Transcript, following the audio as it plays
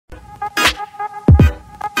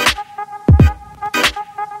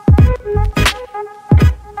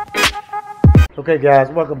Okay, guys,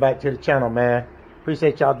 welcome back to the channel, man.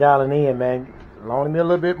 Appreciate y'all dialing in, man. Loaning me a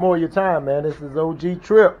little bit more of your time, man. This is OG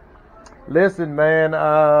Trip. Listen, man,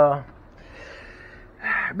 I've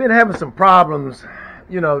been having some problems,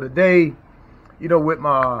 today, with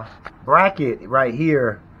my bracket right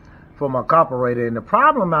here for my Carburator. And the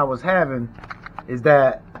problem I was having is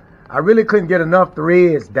that I really couldn't get enough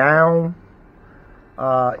threads down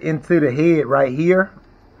into the head right here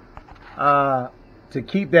to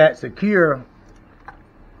keep that secure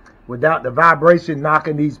without the vibration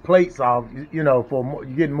knocking these plates off, for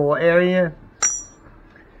getting more air in.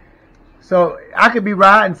 So I could be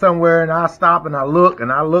riding somewhere and I'll stop and I look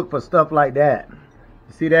for stuff like that.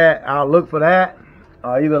 You see that? I'll look for that.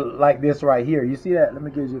 Either like this right here. You see that? Let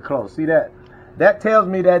me get you close. See that? That tells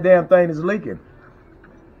me that damn thing is leaking.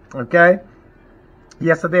 Okay?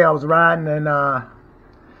 Yesterday I was riding and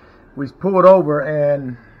we pulled over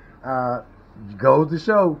and goes to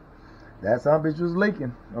show that some bitch was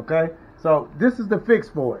leaking. Okay? So this is the fix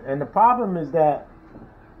for it. And the problem is that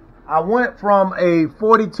I went from a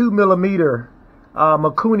 42 millimeter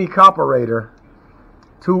Mikuni Carburator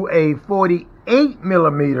to a 48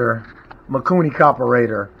 millimeter Mikuni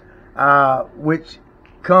Carburator, which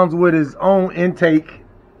comes with its own intake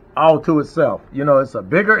all to itself. It's a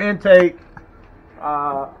bigger intake,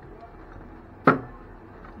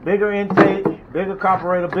 bigger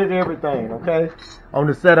carburetor, bigger everything, okay? On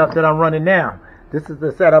the setup that I'm running now. This is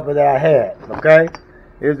the setup that I had, okay?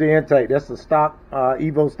 Here's the intake. That's the stock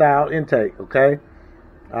Evo style intake, okay?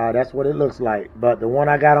 That's what it looks like. But the one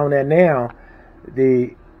I got on there now,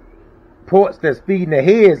 the ports that's feeding the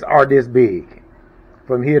heads are this big.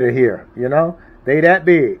 From here to here, They that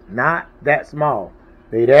big, not that small.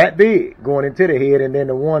 They that big going into the head, and then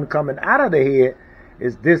the one coming out of the head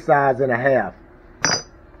is this size and a half.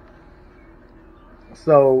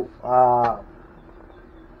 So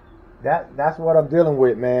that's what I'm dealing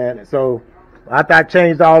with, man. So after I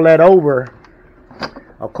changed all that over,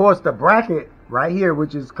 of course the bracket right here,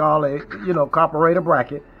 which is called a Carburator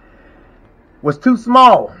bracket, was too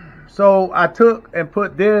small. So I took and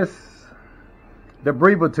put the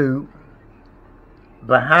breather tube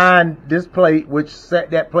behind this plate, which set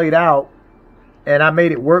that plate out, and I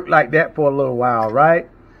made it work like that for a little while, right?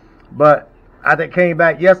 But I came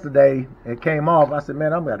back yesterday and came off. I said,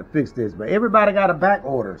 man, I'm going to fix this. But everybody got a back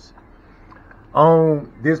orders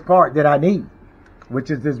on this part that I need,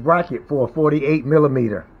 which is this bracket for a 48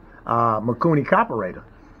 millimeter Mikuni Carburator.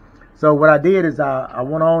 So what I did is I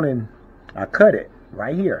went on and I cut it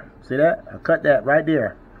right here. See that? I cut that right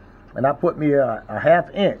there. And I put me a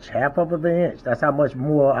half of an inch. That's how much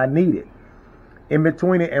more I needed in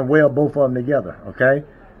between it and weld both of them together, okay?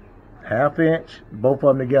 Half inch, both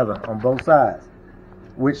of them together on both sides,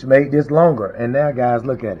 which made this longer. And now, guys,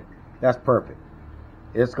 look at it. That's perfect.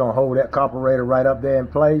 It's going to hold that Carburator right up there in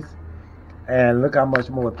place. And look how much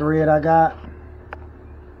more thread I got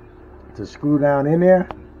to screw down in there.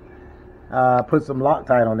 Put some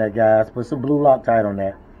Loctite on that, guys. Put some blue Loctite on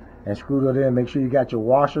that. And screw it in. Make sure you got your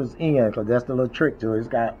washers in, because that's the little trick to it. It's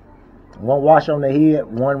got one washer on the head,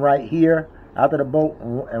 one right here after the bolt,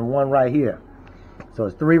 and one right here. So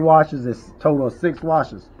it's 3 washers. It's a total of 6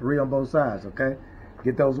 washers, 3 on both sides, okay?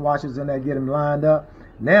 Get those washers in there, get them lined up.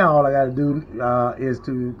 Now all I got to do is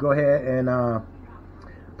to go ahead and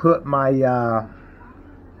put my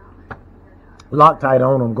Loctite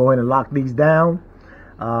on them. Go ahead and lock these down.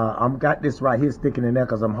 I've got this right here sticking in there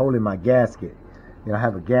because I'm holding my gasket. I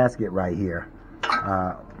have a gasket right here.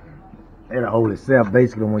 It'll hold itself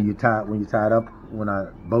basically when you tie it up, when I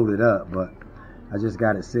bolt it up, but I just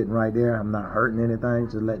got it sitting right there. I'm not hurting anything,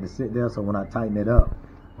 just letting it sit there. So when I tighten it up,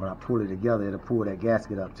 when I pull it together, it'll pull that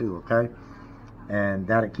gasket up too, okay? And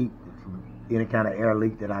that'll keep any kind of air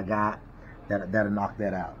leak that I got, that'll knock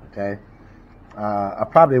that out, okay? I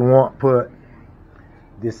probably won't put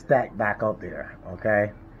this stack back up there,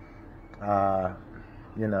 okay?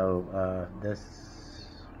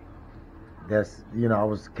 That's I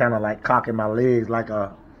was kind of like cocking my legs like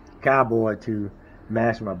a cowboy to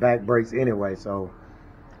mash my back brakes anyway, so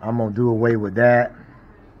I'm gonna do away with that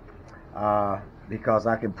because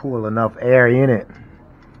I can pull enough air in it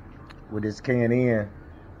with this K&N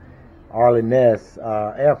Harley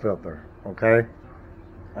air filter, okay?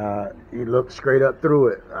 You look straight up through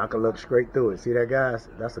it. I can look straight through it. See that, guys?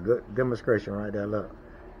 That's a good demonstration right there. Look,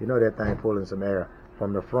 that thing pulling some air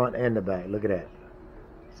from the front and the back. Look at that.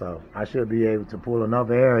 So I should be able to pull enough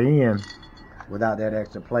air in without that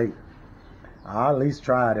extra plate. I'll at least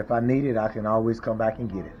try it. If I need it, I can always come back and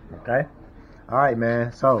get it. Okay? All right,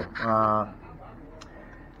 man. So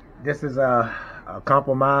this is a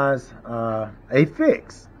compromise, a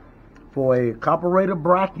fix for a Carburator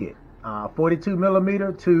bracket 42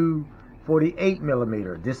 millimeter to 48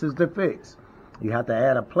 millimeter. This is the fix. You have to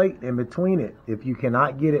add a plate in between it if you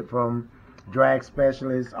cannot get it from Drag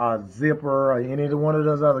Specialist or Zipper or any one of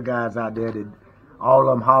those other guys out there that all of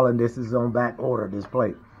them hollering this is on back order, this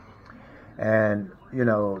plate. And you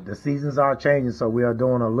know, the seasons are changing, so we are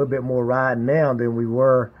doing a little bit more riding now than we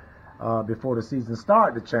were before the season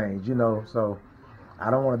started to change, you know. So I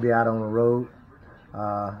don't want to be out on the road,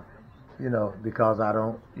 you know, because I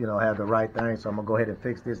don't, you know, have the right thing. So I'm gonna go ahead and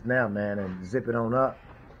fix this now, man, and zip it on up,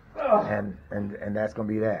 and that's gonna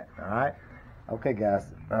be that. All right. Okay,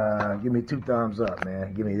 guys. Give me 2 thumbs up,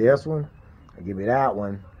 man. Give me this one, and give me that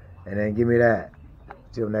one, and then give me that.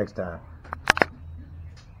 Till next time.